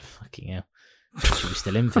Sarandon. Fucking hell. She was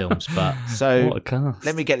still in films, but... So, what a cast.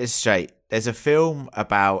 Let me get this straight. There's a film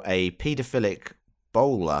about a paedophilic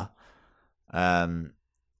bowler.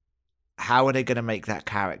 How are they going to make that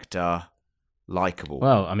character likeable?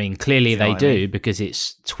 Well, I mean, clearly they do, because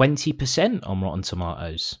it's 20% on Rotten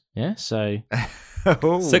Tomatoes. Yeah, so...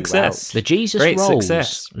 Success. Wow. The Jesus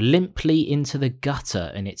rolls limply into the gutter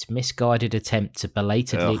in its misguided attempt to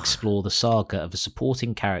belatedly explore the saga of a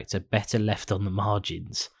supporting character better left on the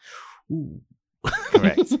margins. Ooh.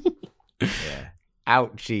 Correct. Yeah.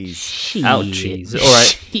 Ouchies. Ouchies. All right.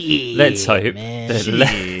 Shit, let's hope.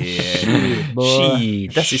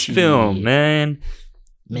 Shit, that's his film, man.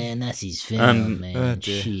 Man, that's his film, man.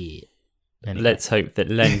 Shit. Anyway. Let's hope that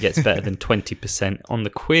Len gets better than 20% on the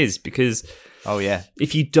quiz, because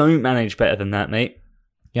if you don't manage better than that, mate,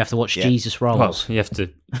 you have to watch Jesus Rolls. Well, you have to.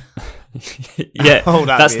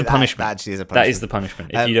 That's the punishment. That actually is a punishment. That is the punishment.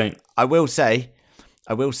 If you don't, I will say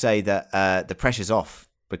that the pressure's off,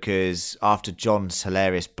 because after John's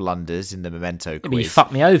hilarious blunders in the Memento quiz, you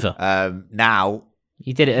fucked me over. Now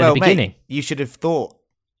you did it at the beginning. Mate, you should have thought.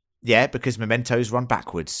 Yeah, because Mementos run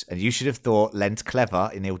backwards, and you should have thought Len's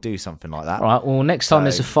clever, and he'll do something like that. All right. Well, next time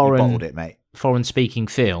there's a foreign-speaking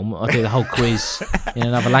film, I'll do the whole quiz in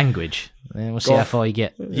another language, and we'll see how far you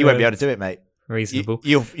get. You won't be able to do it, mate. reasonable.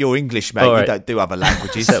 You're English, mate. Right. You don't do other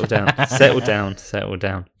languages. Settle down.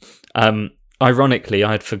 Ironically,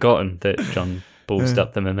 I had forgotten that John ballsed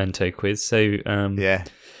up the Memento quiz. So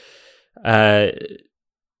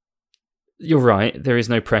you're right. There is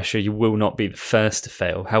no pressure. You will not be the first to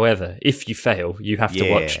fail. However, if you fail, you have to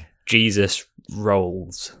watch Jesus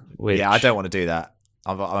Rolls. Which... Yeah, I don't want to do that.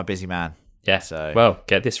 I'm a busy man. Yeah. So well,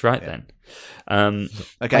 get this right then. Okay.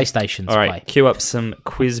 PlayStation's all right. Play. Cue up some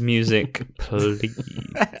quiz music, please.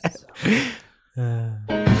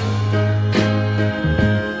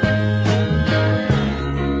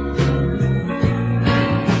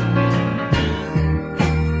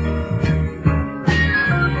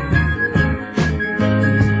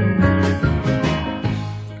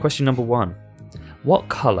 Question number 1. What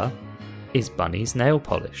colour is Bunny's nail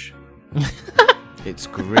polish? It's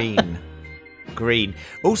green. Green.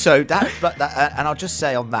 Also, and I'll just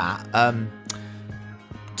say on that,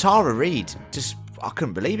 Tara Reid, I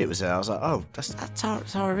couldn't believe it was her. I was like, oh, that's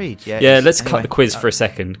Tara Reid. Yeah, let's cut the quiz for a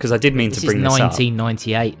second, because I did mean to bring this up. This is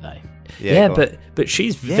 1998, though. Yeah, but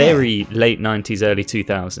she's very late 90s, early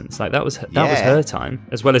 2000s. Like that was her time,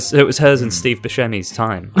 as well as it was hers and Steve Buscemi's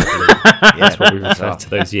time. I believe. That's what we refer to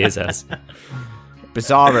those years as.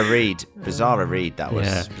 Bizarre Reid. That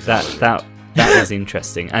was that is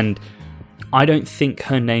interesting, and I don't think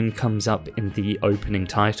her name comes up in the opening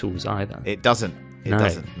titles either. It doesn't. It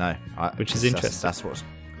doesn't. No, which is interesting. That's what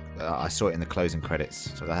I saw it in the closing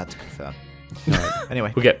credits, so I had to confirm. No.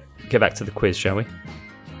 Anyway, we'll get back to the quiz, shall we?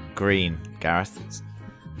 Green, Gareth.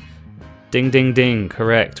 Ding, ding, ding.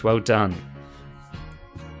 Correct. Well done.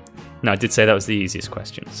 No, I did say that was the easiest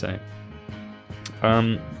question. So,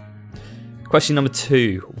 question number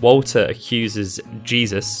 2. Walter accuses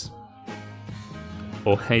Jesus,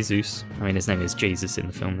 or Jesus. I mean, his name is Jesus in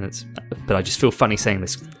the film. But I just feel funny saying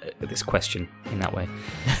this question in that way.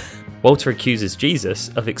 Walter accuses Jesus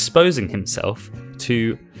of exposing himself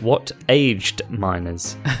to what aged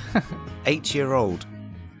minors? 8-year-old.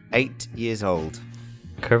 8 years old.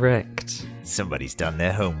 Correct. Somebody's done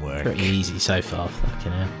their homework. Pretty easy so far.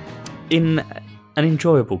 Fucking hell. In an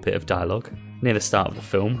enjoyable bit of dialogue near the start of the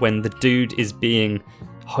film, when the dude is being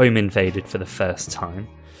home invaded for the first time,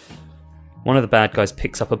 one of the bad guys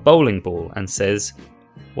picks up a bowling ball and says,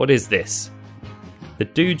 "What is this?" The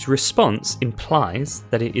dude's response implies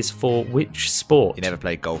that it is for which sport? You never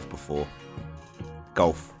played golf before.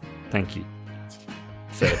 Golf. Thank you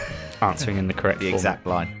for answering in the correct form. Exact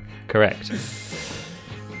line. Correct.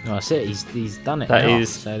 No, that's it. He's done it. That is.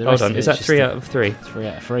 So hold on. Is that 3 out of 3? 3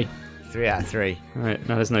 out of 3. 3 out of 3. All right.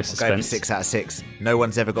 No, there's no suspense. I'll go for 6 out of 6. No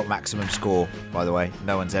one's ever got maximum score, by the way.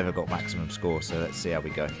 No one's ever got maximum score. So let's see how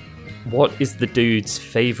we go. What is the dude's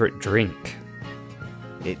favourite drink?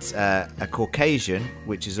 It's a Caucasian,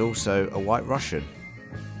 which is also a White Russian.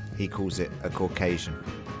 He calls it a Caucasian.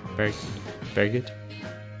 Very, very good.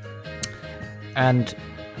 And,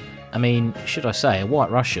 I mean, should I say, a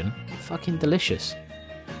White Russian, fucking delicious.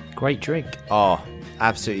 Great drink. Oh,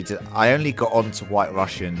 absolutely. I only got onto White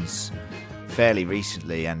Russians fairly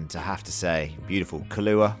recently, and I have to say, beautiful.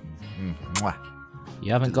 Kahlua. Mwah.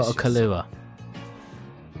 You haven't got a Kahlua.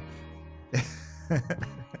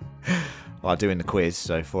 Well, I do in the quiz,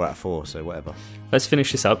 so 4 out of 4, so whatever. Let's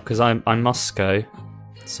finish this up, because I must go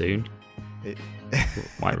soon.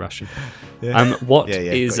 White Russian. Yeah. What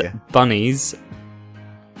is Bunny's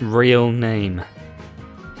real name?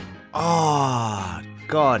 Oh,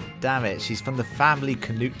 God damn it. She's from the family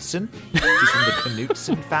Knutson. She's from the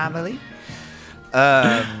Knutson family.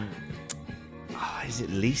 Is it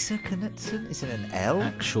Lisa Knutson? Is it an L?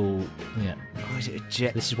 Yeah. Or is it a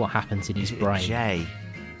J? This is what happens in his brain. J?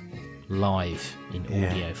 Live in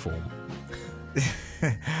audio form.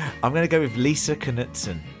 I'm going to go with Lisa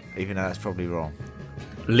Knutson, even though that's probably wrong.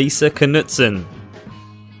 Lisa Knutson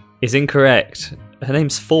is incorrect. Her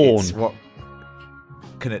name's Fawn. It's what?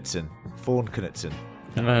 Knutson. Fawn Knutson.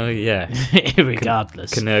 Oh, yeah.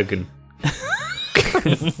 Regardless. Knurgen.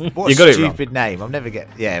 What a stupid name. I'm never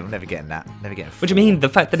getting that. Never getting. What do you mean? The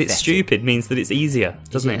fact that it's stupid means that it's easier,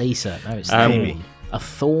 doesn't it? Lisa. No, it's Thorn. A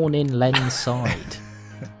thorn in Len's side.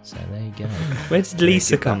 So there you go. Where did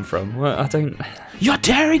Lisa come from? Well, I don't. You're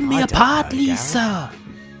tearing me apart, Lisa.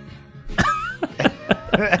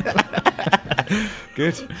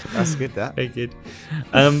 Good. That's good. That. Very good.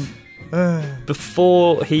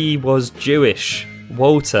 Before he was Jewish,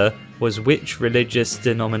 Walter was which religious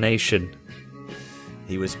denomination?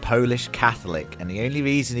 He was Polish Catholic, and the only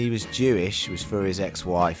reason he was Jewish was for his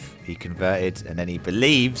ex-wife. He converted, and then he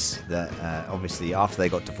believes that, obviously, after they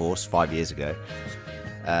got divorced 5 years ago,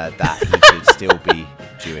 that he should still be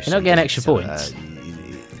Jewish. You're not getting extra points.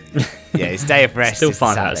 Yeah, it's day of rest. Still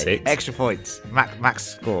 5 out of 6. Extra points. Max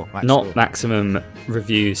score. Not score. Maximum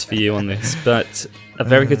reviews for you on this, but a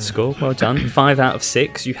very good score. Well done. 5 out of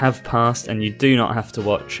 6. You have passed, and you do not have to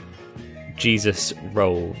watch Jesus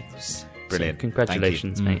Rolls. Brilliant. So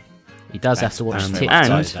congratulations, mate. He does have to watch Tits.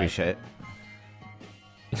 And appreciate it.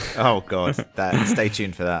 Oh God, stay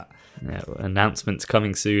tuned for that. Yeah, well, announcements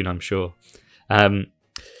coming soon, I'm sure. And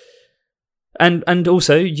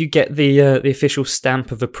also you get the official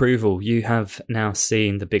stamp of approval. You have now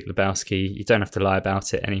seen The Big Lebowski. You don't have to lie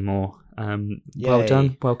about it anymore. Well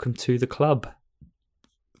done. Welcome to the club.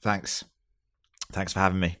 Thanks for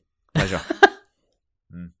having me. Pleasure.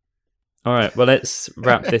 All right, well, let's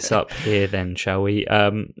wrap this up here then, shall we?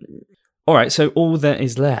 All right, so all that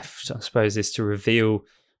is left, I suppose, is to reveal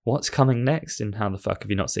what's coming next, and how the fuck have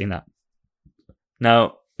you not seen that?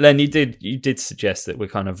 Now, Len, you did suggest that we're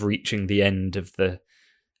kind of reaching the end of the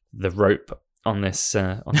rope on this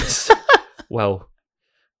well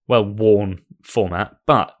worn format,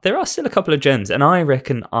 but there are still a couple of gems, and I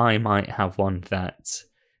reckon I might have one that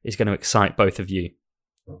is going to excite both of you.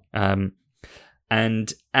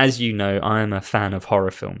 And as you know, I am a fan of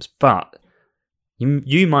horror films, but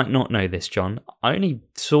you might not know this, John. I only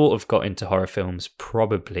sort of got into horror films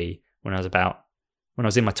probably when I was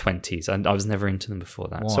in my 20s. I was never into them before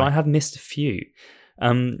that. Why? So I have missed a few.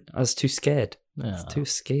 I was too scared. I was too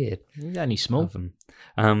scared. You're only small. Of them.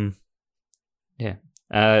 Yeah.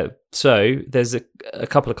 So there's a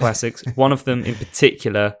couple of classics. One of them in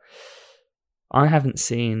particular, I haven't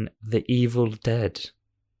seen The Evil Dead.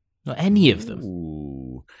 Not any of them.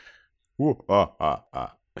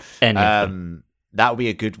 Any of them. That would be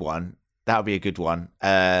a good one. Because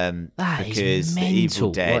The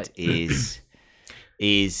Evil Dead is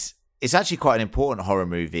it's actually quite an important horror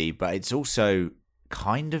movie, but it's also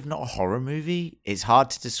kind of not a horror movie. It's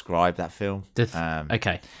hard to describe that film.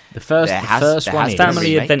 Okay, the first one is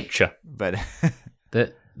family adventure, but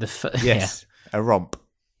yes, a romp.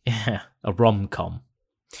 Yeah, a rom-com.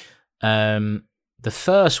 The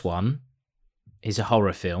first one is a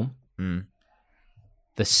horror film.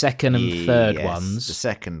 The second and third ones, the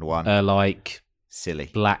second one, are like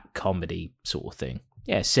silly black comedy sort of thing.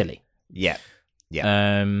 Yeah, silly. Yeah. We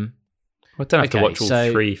don't have to watch all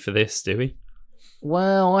 3 for this, do we?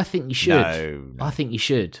 Well, I think you should. No. I think you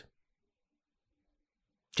should.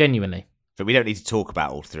 Genuinely. But we don't need to talk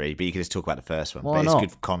about all 3. But you can just talk about the first one. Why but not?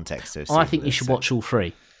 It's good context. I think you should watch all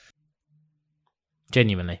 3.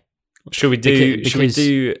 Genuinely. Should we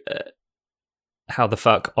do How the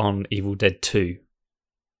Fuck on Evil Dead 2?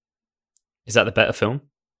 Is that the better film?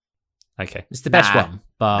 Okay. It's the best one,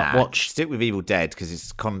 but stick with Evil Dead because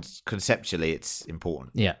it's conceptually it's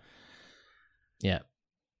important. Yeah. Yeah.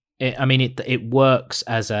 It works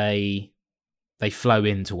as they flow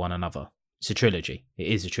into one another. It's a trilogy. It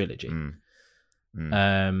is a trilogy.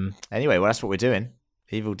 Anyway, well, that's what we're doing.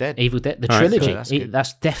 Evil Dead, the trilogy. Right,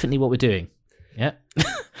 that's definitely what we're doing. Yeah.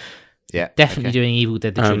 Yeah. Definitely doing Evil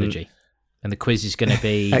Dead, the trilogy. And the quiz is going to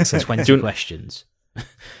be 20 questions.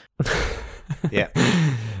 Yeah.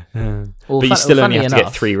 But you still only have to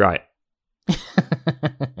get 3 right.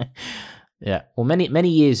 Yeah. Well, many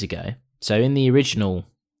years ago, so in the original,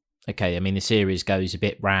 the series goes a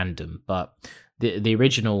bit random, but the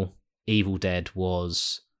original Evil Dead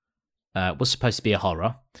was supposed to be a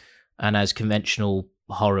horror, and as conventional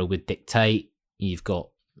horror would dictate, you've got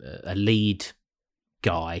a lead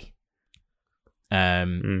guy,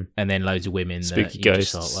 and then loads of women. Spooky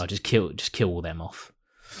ghosts. Just kill all them off.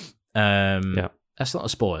 Yeah. That's not a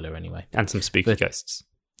spoiler anyway. And some spooky ghosts.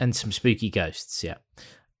 And some spooky ghosts, yeah.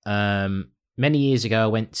 Many years ago, I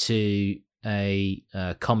went to a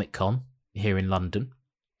Comic-Con here in London.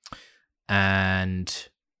 And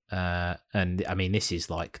this is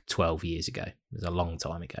like 12 years ago. It was a long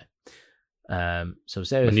time ago. So I was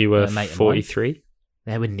there when you were 43?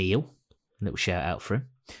 There with Neil. A little shout out for him.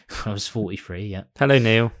 I was 43, yeah. Hello,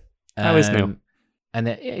 Neil. How is Neil? And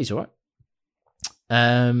he's all right.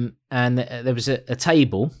 And there was a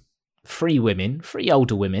table, 3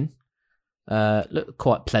 older women, looked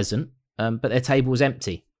quite pleasant, but their table was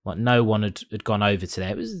empty. Like no one had gone over to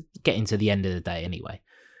there. It was getting to the end of the day anyway.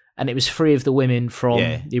 And it was 3 of the women from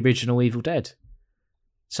the original Evil Dead.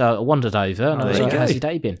 So I wandered over and I was like, how's your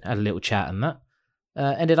day been? Had a little chat and that.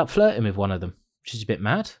 Ended up flirting with one of them, which is a bit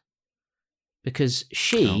mad. Because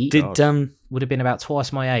she would have been about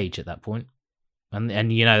twice my age at that point. And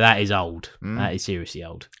that is old. That is seriously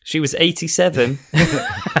old. She was 87.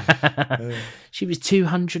 She was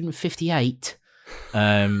 258.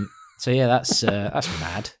 So yeah, that's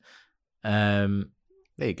mad. There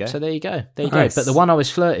you go. So there you go. But the one I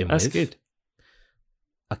was flirting with, good.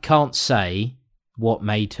 I can't say what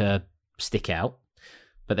made her stick out,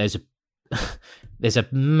 but there's a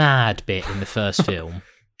mad bit in the first film.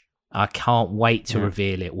 I can't wait to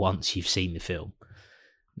reveal it once you've seen the film.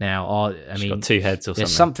 Now, She's got two heads or something.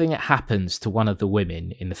 There's something that happens to one of the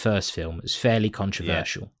women in the first film that's fairly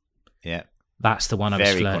controversial. Yeah. That's the one I was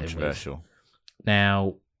flirting with. Very controversial.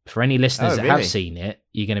 Now, for any listeners that have seen it,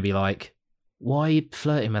 you're going to be like, why are you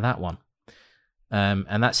flirting with that one?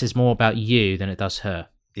 And that says more about you than it does her.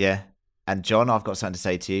 Yeah. And John, I've got something to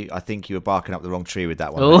say to you. I think you were barking up the wrong tree with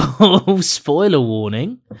that one. Oh, spoiler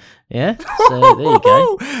warning. Yeah. So there you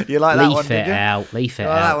go. You like that one, did you? Leaf it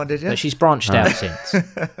out. That one, did you? But she's branched out since. So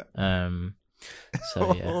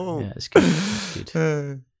yeah, it's good. It's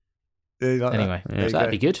good. Like anyway, that. So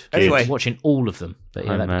that'd be good. Anyway, I'm watching all of them. But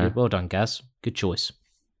yeah, that'd be good. Well done, Gaz. Good choice.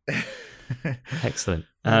 Excellent.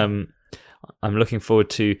 I'm looking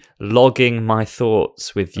forward to logging my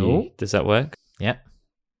thoughts with you. Ooh. Does that work? Yeah.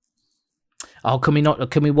 Oh, can we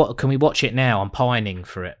watch it now? I'm pining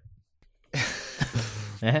for it.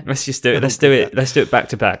 Yeah? Let's just do it. Let's do it. Let's do it back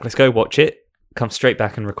to back. Let's go watch it. Come straight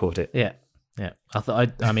back and record it. Yeah.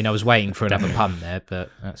 I was waiting for another pun there,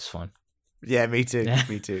 but that's fine. Yeah, me too. Yeah.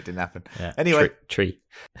 Me too. It didn't happen. Yeah. Anyway, tree.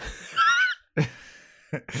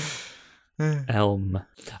 Elm.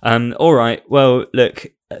 All right. Well, look.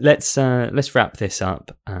 Let's wrap this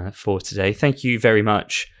up for today. Thank you very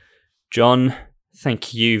much, John.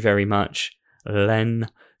 Thank you very much, Len.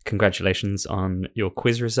 Congratulations on your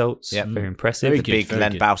quiz results. Yep. Very impressive. Very good. Big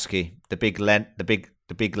Len Bowski. The big Len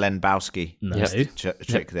Bowski. No.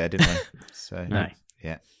 Trick there, didn't we? So no.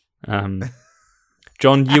 Yeah.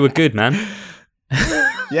 John, you were good, man.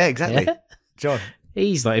 Yeah, exactly. Yeah. John.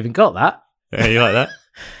 He's not even got that. Yeah, you like that?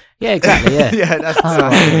 Yeah, exactly. Yeah. Yeah, that's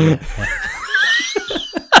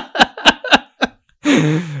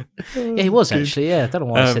yeah, he was actually. Yeah, I don't know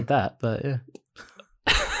why I said that, but yeah.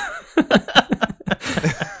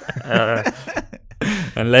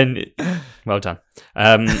 And Len, well done.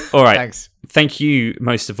 All right. Thanks. Thank you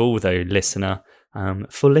most of all, though, listener,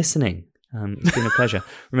 for listening. It's been a pleasure.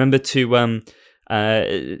 Remember to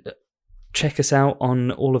check us out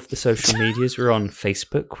on all of the social medias. We're on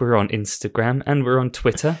Facebook, we're on Instagram, and we're on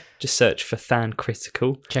Twitter. Just search for Fan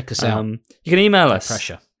Critical. Check us out. You can email us.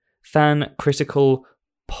 Pressure.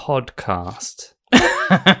 fancriticalpodcast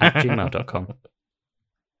 @gmail.com.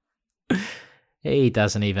 He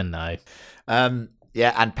doesn't even know.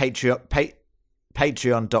 Yeah, and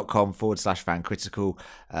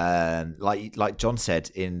patreon.com/fancritical. Like John said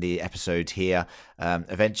in the episode here,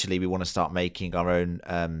 eventually we want to start making our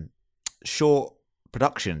own short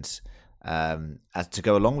productions as to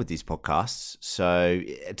go along with these podcasts. So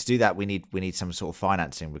to do that, we need some sort of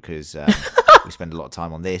financing because we spend a lot of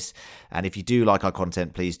time on this. And if you do like our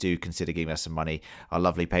content, please do consider giving us some money. Our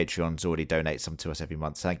lovely Patreons already donate some to us every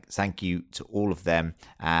month. Thank you to all of them.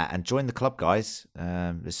 And join the club, guys.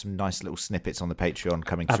 There's some nice little snippets on the Patreon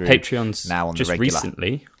coming through. Our Patreons now on just the regular.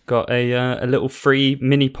 Recently got a little free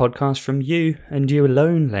mini podcast from you and you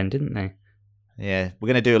alone, Len, didn't they? Yeah, we're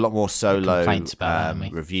going to do a lot more solo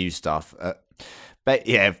review stuff. But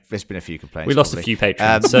yeah, there's been a few complaints. We lost a few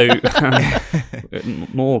patrons, so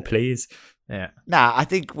more, please. Yeah. Nah, I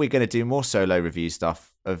think we're going to do more solo review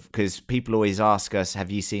stuff because people always ask us,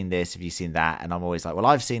 "Have you seen this? Have you seen that?" And I'm always like, "Well,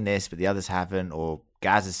 I've seen this, but the others haven't," or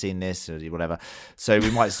 "Gaz has seen this," or whatever. So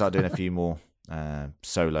we might start doing a few more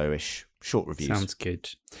solo-ish short reviews. Sounds good.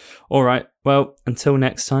 All right. Well, until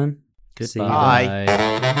next time. Goodbye.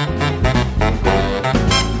 Bye.